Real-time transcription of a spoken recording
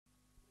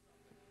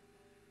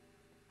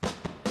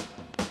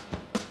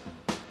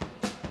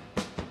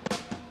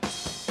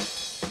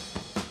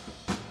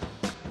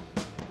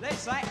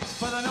That's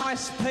for the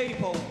nice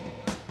people.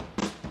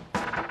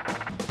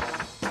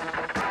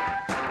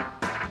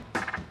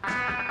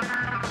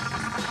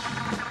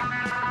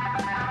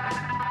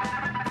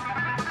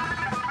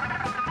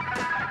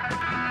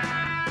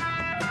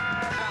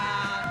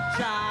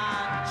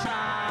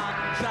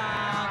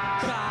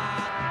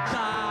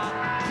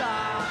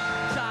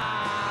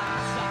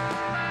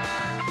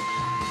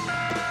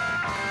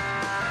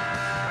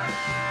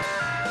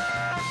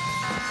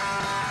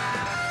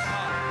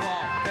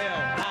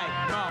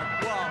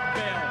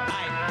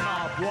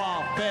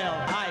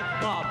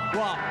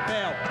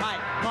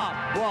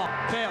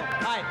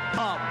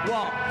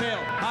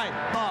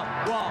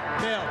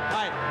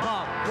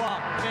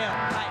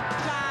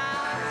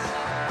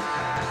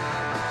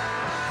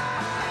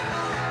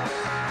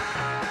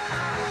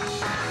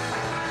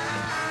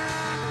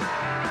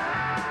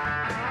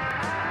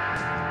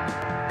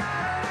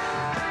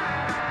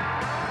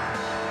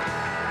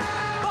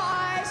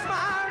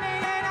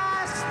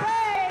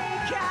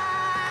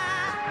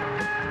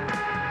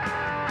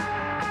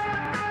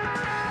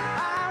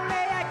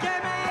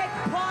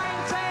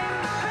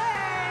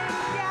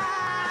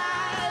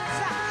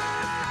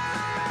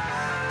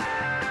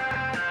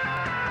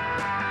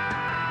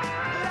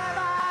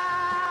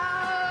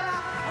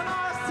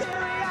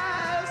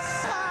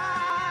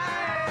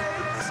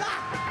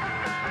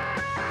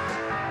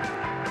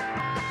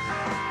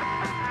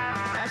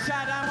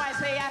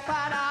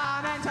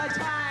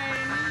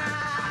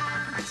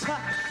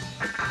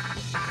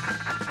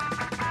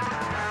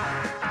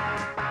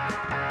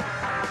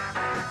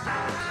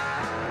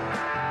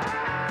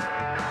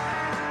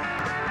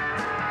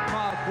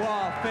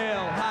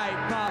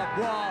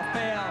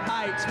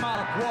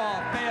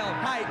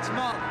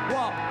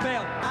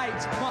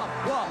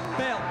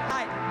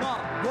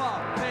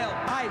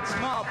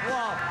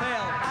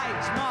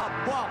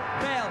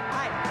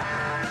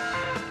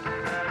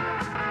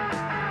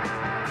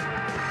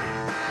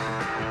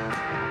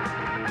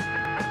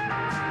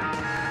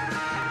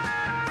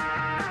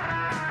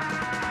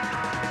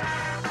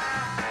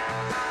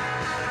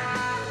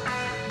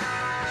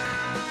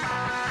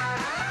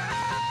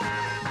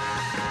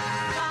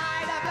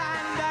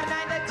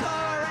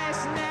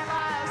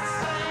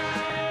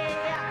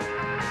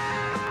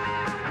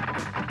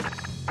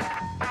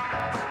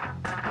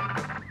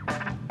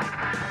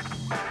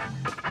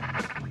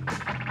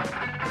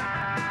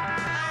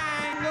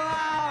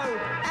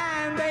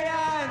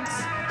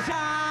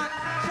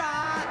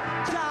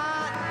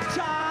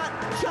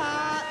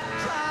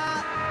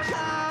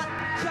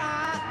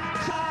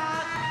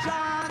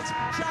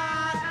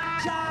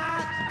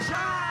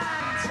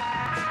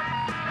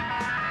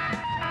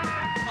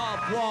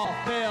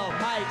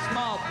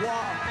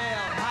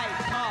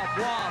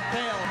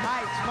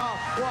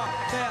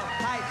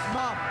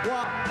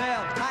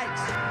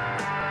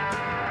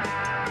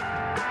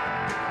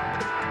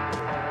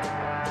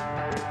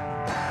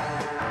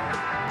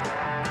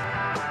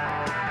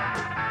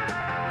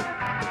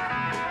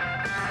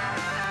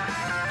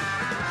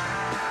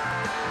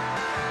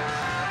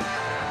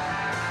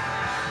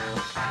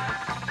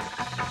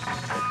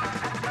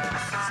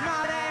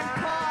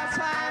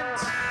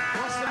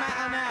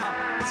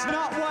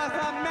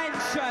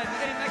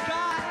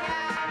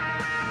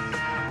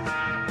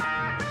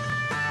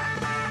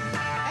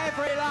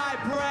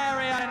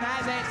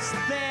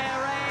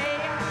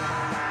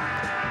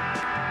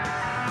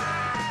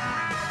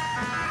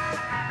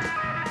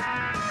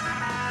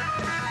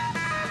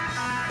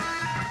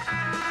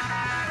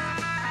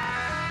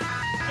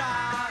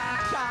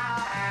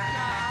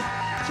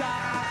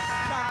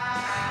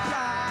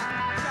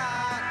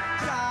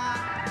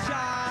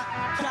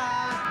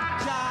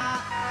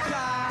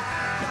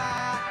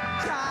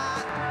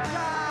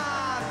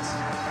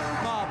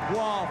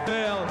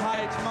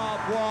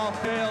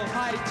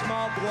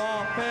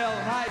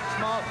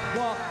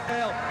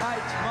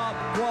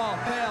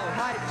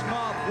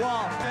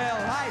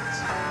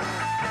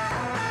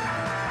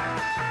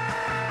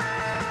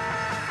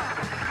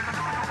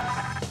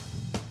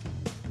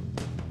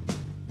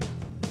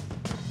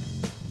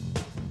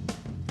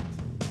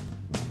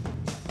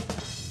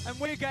 And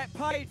we get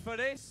paid for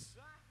this.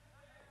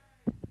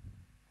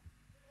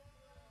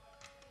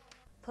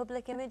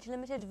 Public Image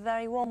Limited,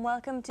 very warm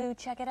welcome to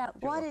Check It Out.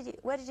 Where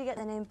did you get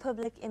the name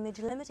Public Image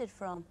Limited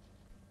from?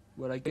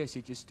 Well, I guess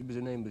it was the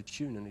name of the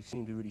tune, and it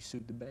seemed to really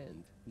suit the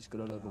band. It's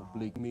got a lot of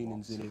oblique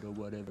meanings in it, or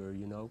whatever,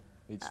 you know.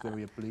 It's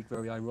very oblique,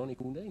 very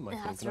ironical name, I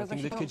think. And I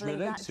think the kids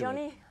relate to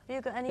Johnny, it. have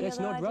you got any It's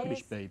other not ideas?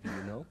 rubbish, baby,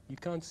 you know. You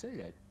can't say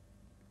that.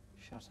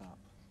 Shut up.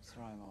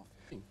 Throw him off.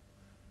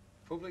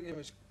 Public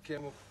Image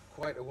came up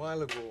quite a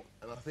while ago,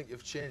 and I think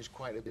you've changed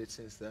quite a bit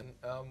since then.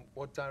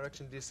 What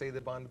direction do you see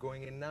the band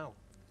going in now?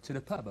 To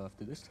the pub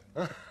after this.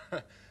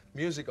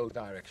 Musical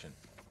direction.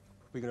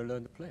 We're going to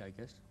learn to play, I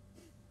guess.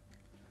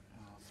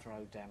 Oh,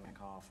 throw Dan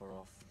MacArthur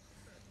off.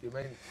 You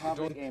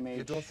mean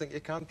you don't think you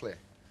can play?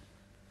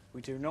 We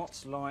do not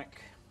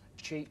like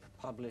cheap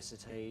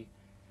publicity,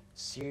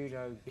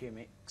 pseudo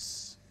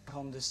gimmicks,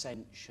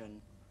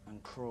 condescension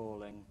and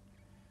crawling,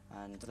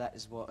 And that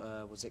is what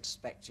was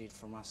expected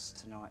from us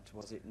tonight,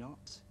 was it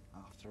not?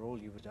 After all,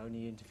 you would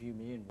only interview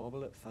me and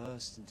Wobble at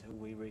first until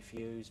we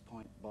refused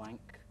point blank.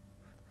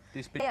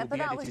 This bit Yeah, will but be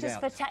that was edited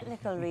just out. for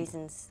technical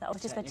reasons. That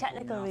was just for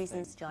technical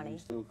reasons, Johnny. You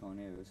still can't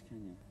hear us,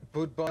 can you?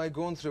 But by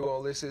going through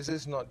all this, is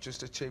this not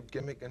just a cheap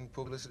gimmick and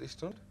publicity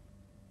stunt?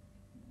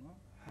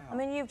 I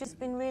mean, you've just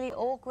been really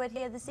awkward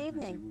here this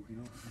evening.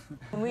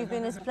 And we've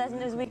been as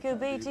pleasant as we could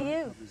be to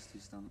you.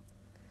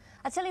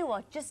 I tell you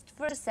what, just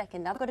for a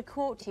second, I've got a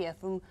quote here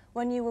from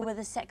when you were with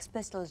the Sex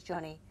Pistols,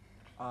 Johnny.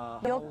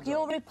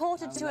 You're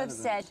reported to have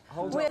said,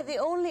 we're the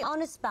only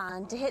honest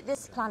band to hit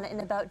this planet in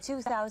about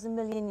 2,000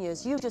 million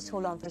years. You just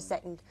hold on for a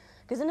second.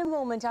 Because in a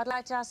moment, I'd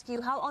like to ask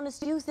you how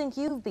honest you think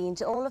you've been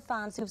to all the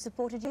fans who've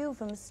supported you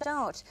from the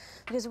start.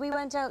 Because we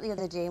went out the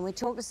other day and we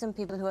talked to some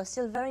people who are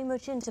still very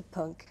much into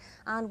punk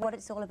and what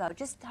it's all about.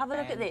 Just have a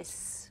look at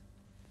this.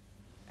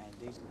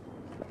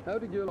 How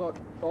did you lot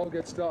all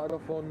get started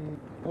off on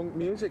punk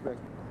music then?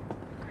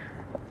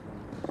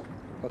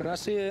 Well, can I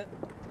say it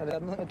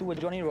had nothing to do with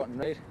Johnny Rotten,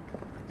 right?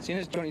 Seeing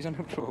as Johnny's on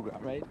the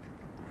programme, right?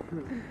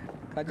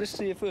 I just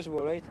say, first of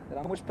all, right, that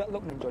I'm much better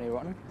looking than Johnny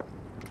Rotten.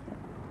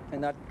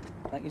 And that,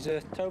 like, he's a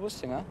terrible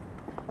singer.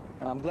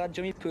 And I'm glad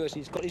Jimmy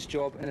Percy's got his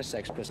job in the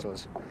Sex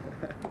Pistols.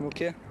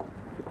 Okay?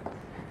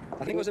 I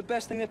think it was the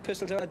best thing the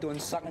Pistols ever done,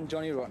 sacking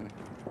Johnny Rotten.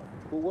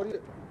 Well,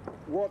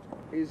 what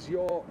is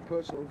your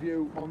personal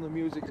view on the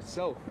music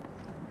itself?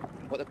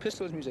 What, the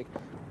Pistols music?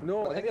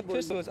 No, I think the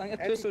Pistols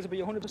would be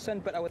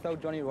 100% better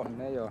without Johnny Rotten.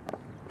 There you are.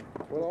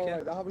 Well, Okay. all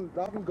right,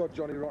 I haven't got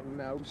Johnny Rotten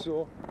now,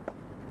 so,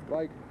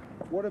 like,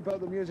 what about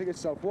the music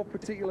itself? What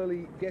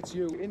particularly gets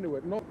you into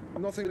it?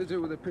 Nothing to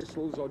do with the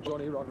Pistols or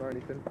Johnny Rotten or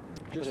anything.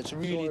 Because it's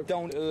sort really of-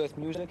 down-to-earth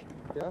music.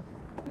 Yeah?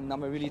 And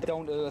I'm a really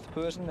down-to-earth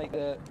person, like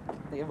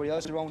everybody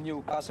else around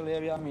Newcastle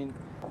area. I mean,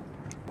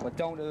 we're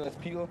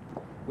down-to-earth people.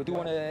 We don't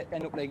want to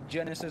end up like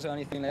Genesis or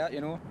anything like that,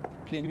 you know.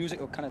 Playing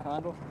music or kind of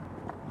handle.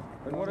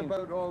 And what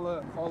about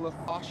all the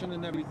fashion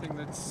and everything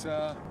that's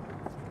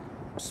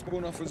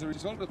spun off as a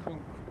result of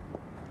punk?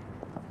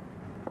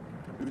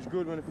 It was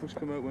good when it first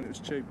came out, when it was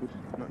cheap, but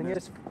I not think now.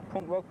 yes,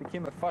 punk rock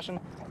became a fashion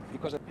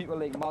because of people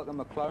like Malcolm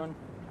McLaren.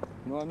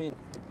 You know what I mean?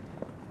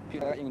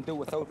 People like that, you can do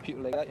without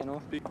people like that, you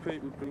know. Big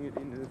people bring it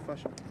into the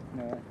fashion,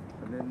 Yeah.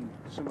 and then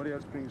somebody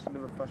else brings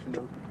another fashion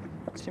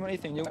out. See,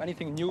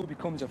 anything new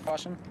becomes a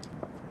fashion.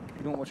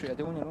 You don't know what you're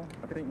doing, you know.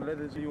 I think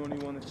leather's the only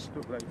one that's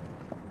stuck like.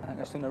 I think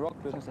that's in the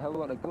rock business a hell of a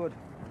lot of good.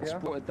 It's Yeah?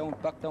 brought it down,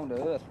 back down to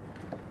earth.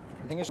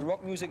 The thing is,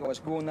 rock music was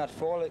going that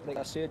far, like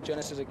I said,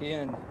 Genesis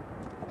again, and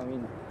I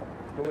mean,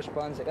 rubbish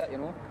bands like that, you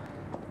know.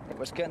 It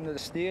was getting to the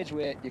stage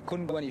where you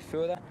couldn't go any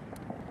further.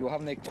 You were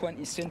having like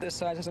 20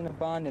 synthesizers in the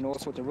band and all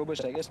sorts of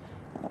rubbish like this,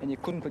 and you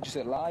couldn't produce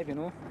it live, you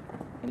know.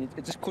 And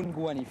it just couldn't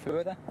go any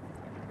further.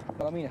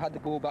 Well, I mean, it had to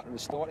go back to the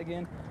start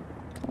again,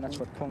 and that's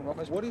what punk rock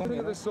is. What do you think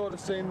become, of the sort of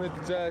scene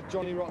that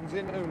Johnny Rotten's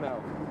into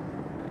now?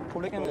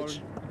 Public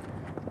Image.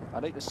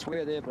 I'd like to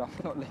swear there, but I'm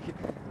not like it,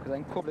 because I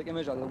think Public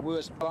Image are the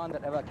worst band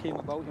that ever came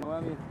about, you know what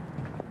I mean?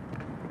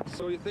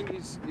 So you think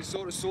he's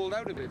sort of sold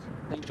out a bit?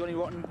 I think Johnny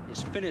Rotten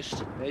is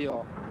finished. There you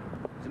are.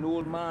 He's an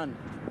old man.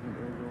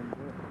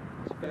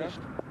 He's finished.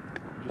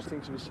 Just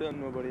thinks of himself,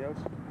 nobody else.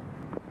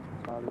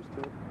 That's all there is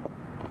to it.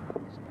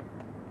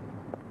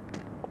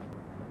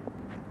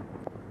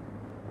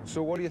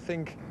 So what do you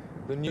think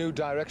the new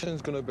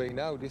direction's going to be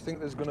now? Do you think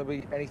there's going to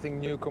be anything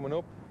new coming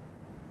up?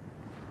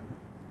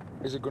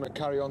 Is it going to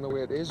carry on the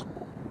way it is?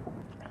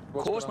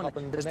 Of course, man.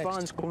 There's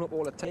bands coming up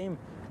all the time.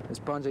 There's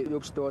bands like the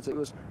Upstarts.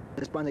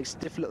 There's bands like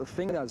Stiff Little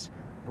Fingers,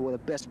 who are the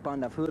best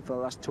band I've heard for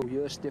the last 2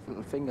 years. Stiff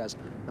Little Fingers.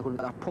 They're going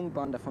to be a punk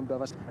band from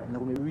Belfast, and they're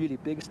going to be really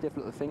big. Stiff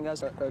Little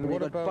Fingers. And we've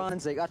what got about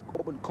bands like that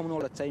up and coming all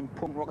the time?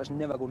 Punk rock is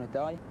never going to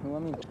die. You know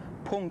what I mean?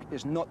 Punk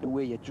is not the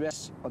way you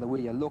dress or the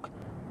way you look.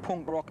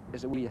 Punk rock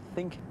is the way you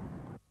think.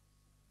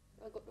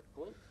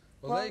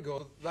 Well, there you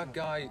go. That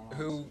guy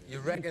who you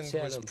reckoned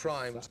was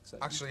primed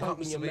actually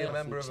happens to be a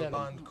member of a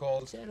band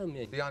called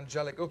the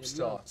Angelic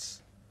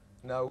Upstarts.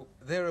 Now,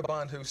 they're a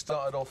band who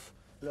started off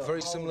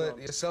very similar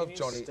to yourself,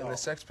 Johnny, in the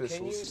Sex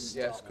Pistols.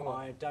 Yes, come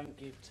on. I don't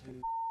give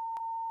two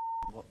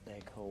what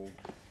they're called.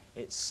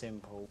 It's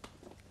simple.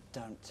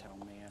 Don't tell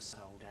me I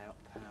sold out,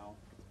 pal.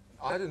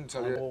 I didn't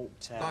tell I you.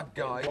 walked out. That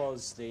guy. It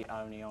was the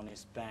only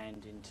honest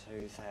band in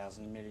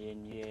 2,000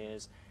 million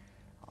years.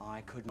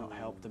 I could not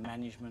help the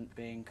management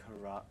being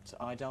corrupt.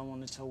 I don't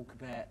want to talk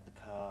about the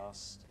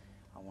past.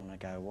 I want to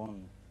go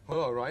on.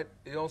 Well, all right.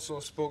 He also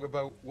spoke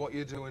about what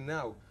you're doing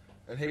now,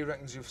 and he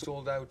reckons you've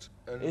sold out.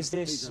 And Is He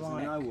this doesn't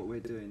like... know what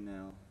we're doing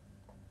now.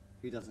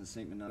 He doesn't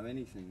seem to know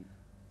anything.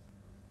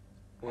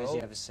 Has Well,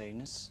 he ever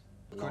seen us?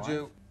 could live?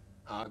 you?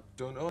 I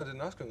don't know. I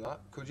didn't ask him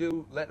that. Could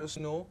you let us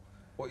know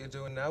what you're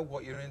doing now,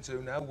 what you're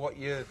into now, what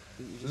your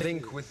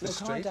link with the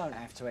Look, I street? don't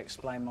have to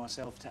explain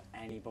myself to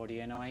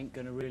anybody, and I ain't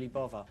going to really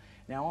bother.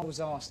 Now, I was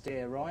asked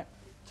here, right,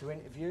 to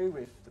interview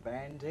with the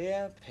band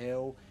here,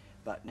 PIL,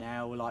 but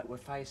now, like, we're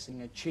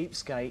facing a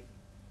cheapskate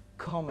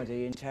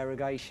comedy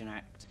interrogation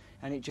act,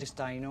 and it just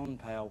ain't on,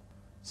 pal.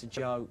 It's a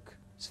joke.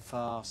 It's a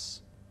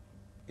farce.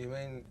 You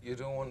mean you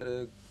don't want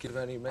to give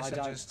any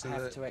messages to I don't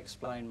the... have to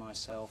explain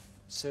myself.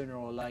 Sooner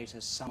or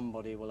later,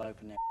 somebody will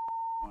open their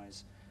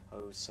eyes.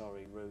 Oh,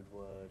 sorry, rude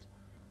word.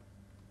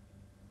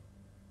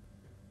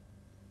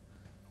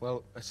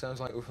 Well, it sounds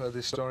like we've heard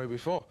this story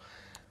before.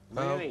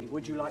 Really?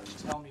 Would you like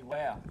to tell me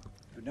where?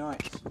 Good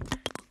night.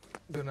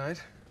 Good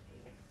night.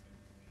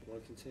 Will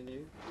I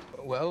continue?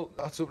 Well,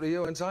 that's up to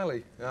you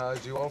entirely. Do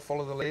you all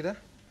follow the leader?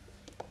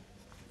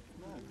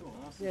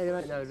 Yeah, there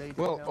ain't no leader.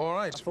 Well, no. all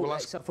right. I thought, Well, I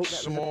thought that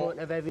was the point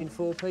of having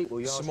 4 people.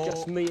 You asked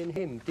just me and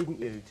him, didn't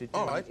you? To do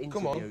all right, an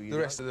come on, interview, the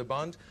rest of the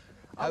band.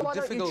 Why don't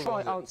you difficult try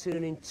was it? answering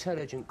an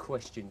intelligent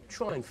question?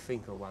 Try and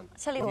think of one.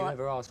 Tell you Have what. you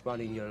ever asked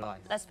one in your life?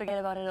 Let's forget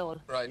about it all.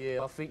 Right.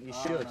 Yeah, I think you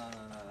Oh, should. no,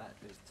 that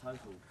is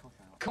total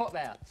cop-out. Cop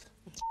out.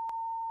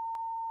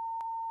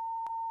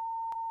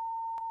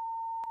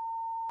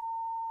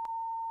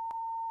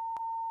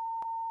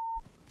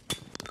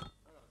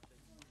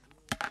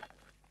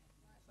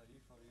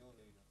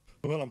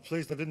 Well, I'm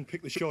pleased I didn't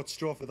pick the short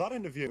straw for that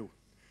interview.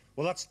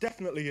 Well, that's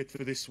definitely it for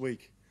this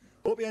week.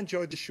 Hope you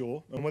enjoyed the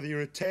show, and whether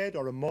you're a Ted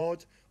or a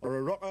Mod or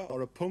a rocker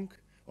or a punk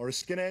or a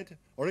skinhead,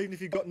 or even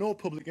if you've got no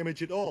public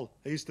image at all,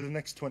 here's to the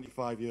next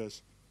 25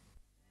 years.